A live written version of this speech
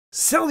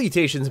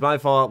Salutations, my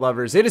Fallout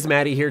lovers. It is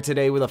Matty here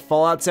today with a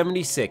Fallout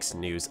 76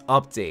 news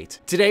update.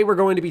 Today we're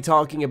going to be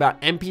talking about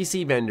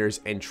NPC vendors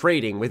and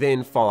trading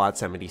within Fallout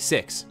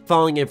 76.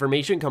 Following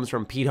information comes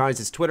from Pete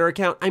Hines' Twitter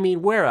account. I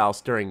mean, where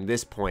else during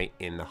this point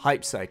in the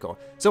hype cycle?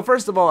 So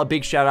first of all, a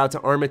big shout out to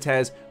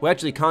MrMattyPlays, who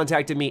actually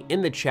contacted me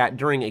in the chat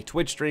during a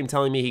Twitch stream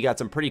telling me he got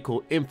some pretty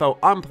cool info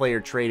on player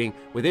trading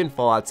within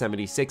Fallout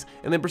 76,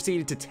 and then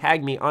proceeded to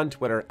tag me on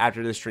Twitter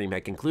after the stream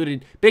had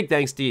concluded. Big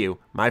thanks to you,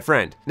 my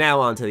friend.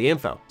 Now on to the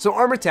info. So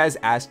MrMattyPlays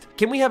asked,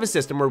 can we have a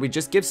system where we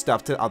just give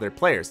stuff to other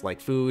players,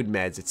 like food,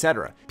 meds,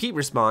 etc.? Pete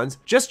responds,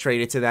 just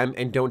trade it to them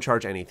and don't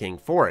charge anything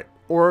for it,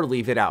 or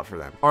leave it out for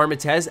them.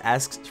 MrMattyPlays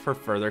asks for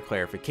further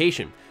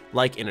clarification,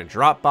 like in a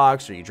drop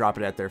box or you drop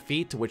it at their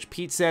feet, to which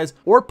Pete says,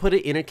 or put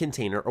it in a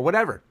container or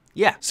whatever.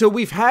 Yeah, so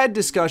we've had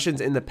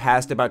discussions in the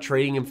past about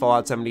trading in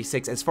Fallout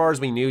 76. As far as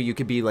we knew, you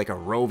could be like a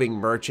roving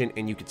merchant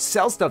and you could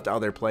sell stuff to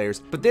other players,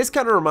 but this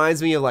kind of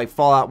reminds me of like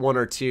Fallout 1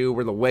 or 2,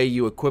 where the way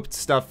you equipped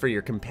stuff for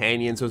your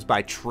companions was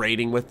by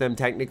trading with them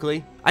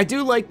technically. I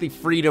do like the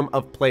freedom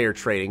of player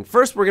trading.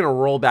 First, we're gonna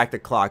roll back the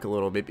clock a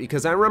little bit,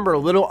 because I remember a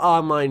little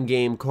online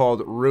game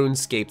called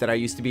RuneScape that I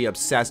used to be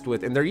obsessed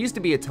with, and there used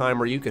to be a time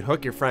where you could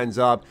hook your friends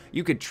up,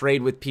 you could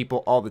trade with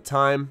people all the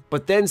time,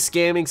 but then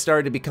scamming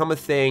started to become a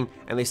thing,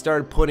 and they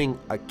started putting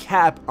a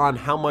cap on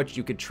how much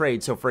you could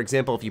trade. So for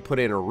example, if you put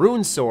in a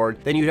rune sword,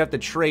 then you'd have to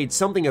trade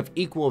something of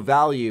equal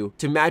value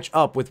to match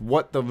up with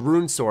what the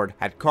rune sword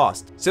had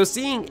cost. So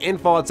seeing in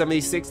Fallout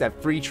 76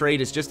 that free trade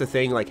is just a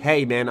thing, like,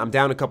 hey man, I'm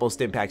down a couple of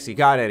stim packs, you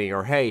got any?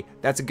 Or hey,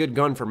 that's a good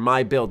gun for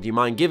my build, do you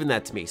mind giving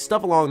that to me?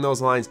 Stuff along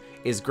those lines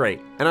is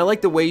great. And I like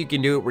the way you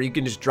can do it where you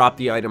can just drop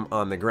the item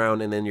on the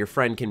ground and then your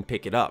friend can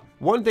pick it up.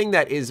 One thing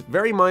that is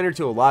very minor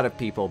to a lot of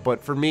people,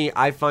 but for me,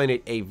 I find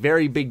it a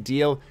very big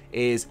deal,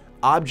 is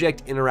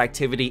object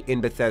interactivity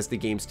in Bethesda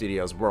Game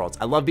Studios worlds.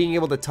 I love being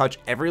able to touch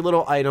every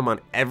little item on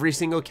every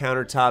single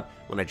countertop.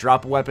 When I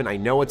drop a weapon, I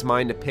know it's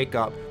mine to pick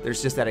up.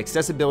 There's just that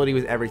accessibility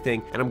with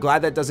everything, and I'm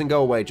glad that doesn't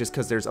go away just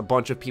because there's a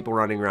bunch of people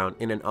running around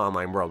in an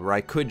online world where I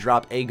could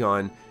drop a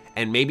gun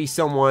and maybe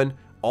someone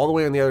all the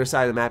way on the other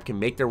side of the map can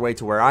make their way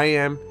to where I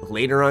am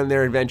later on in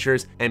their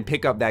adventures and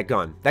pick up that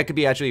gun. That could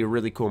be actually a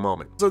really cool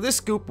moment. So this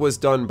scoop was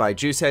done by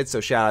Juicehead,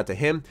 so shout out to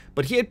him,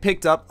 but he had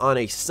picked up on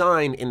a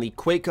sign in the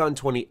QuakeCon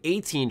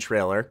 2018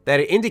 trailer that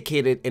it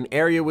indicated an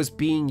area was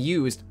being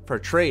used for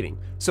trading.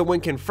 So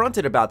when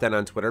confronted about that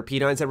on Twitter,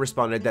 Pete Hines had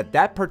responded that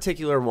that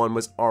particular one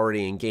was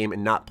already in game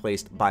and not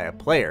placed by a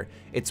player.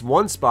 It's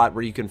one spot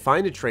where you can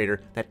find a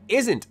trader that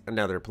isn't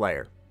another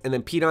player. And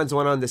then Pete Hines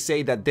went on to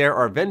say that there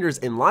are vendors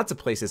in lots of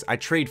places. I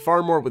trade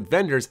far more with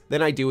vendors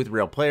than I do with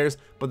real players,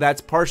 but that's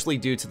partially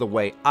due to the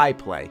way I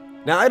play.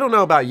 Now, I don't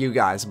know about you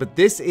guys, but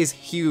this is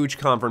huge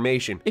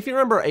confirmation. If you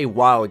remember a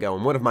while ago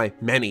in one of my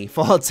many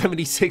Fallout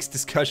 76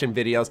 discussion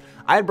videos,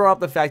 I had brought up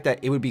the fact that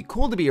it would be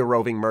cool to be a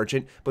roving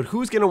merchant, but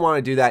who's going to want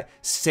to do that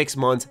 6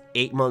 months,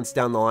 8 months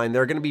down the line?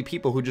 There are going to be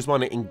people who just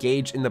want to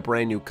engage in the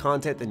brand new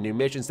content, the new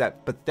missions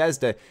that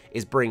Bethesda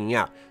is bringing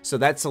out. So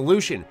that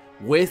solution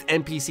with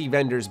NPC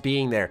vendors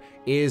being there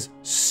is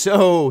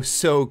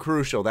so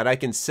crucial, that I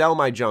can sell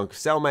my junk,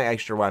 sell my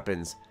extra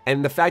weapons.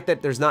 And the fact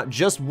that there's not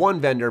just one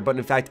vendor, but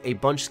in fact a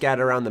bunch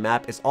scattered around the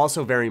map is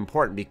also very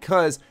important,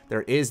 because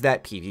there is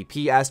that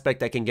PvP aspect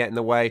that can get in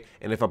the way.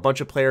 And if a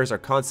bunch of players are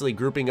constantly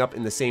grouping up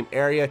in the same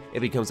area, it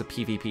becomes a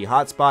PvP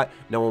hotspot.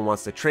 No one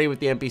wants to trade with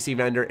the NPC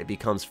vendor. It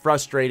becomes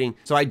frustrating.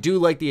 So I do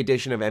like the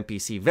addition of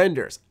NPC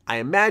vendors. I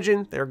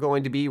imagine they're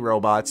going to be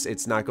robots.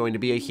 It's not going to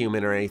be a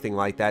human or anything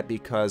like that,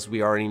 because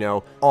we already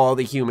know all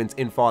the humans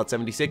in Fallout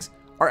 76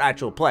 are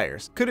actual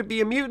players. Could it be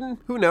a mutant?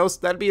 Who knows?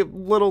 That'd be a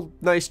little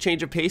nice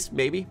change of pace,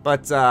 maybe.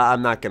 But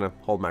I'm not gonna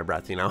hold my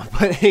breath, you know.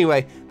 But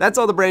anyway, that's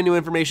all the brand new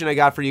information I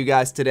got for you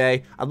guys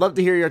today. I'd love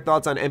to hear your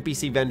thoughts on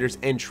NPC vendors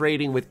and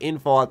trading within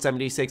Fallout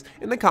 76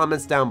 in the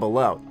comments down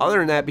below. Other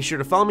than that, be sure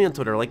to follow me on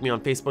Twitter, like me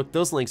on Facebook.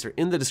 Those links are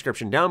in the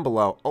description down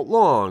below,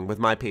 along with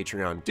my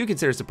Patreon. Do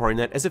consider supporting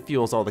that, as it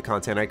fuels all the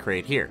content I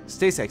create here.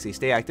 Stay sexy,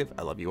 stay active.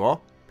 I love you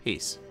all.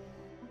 Peace.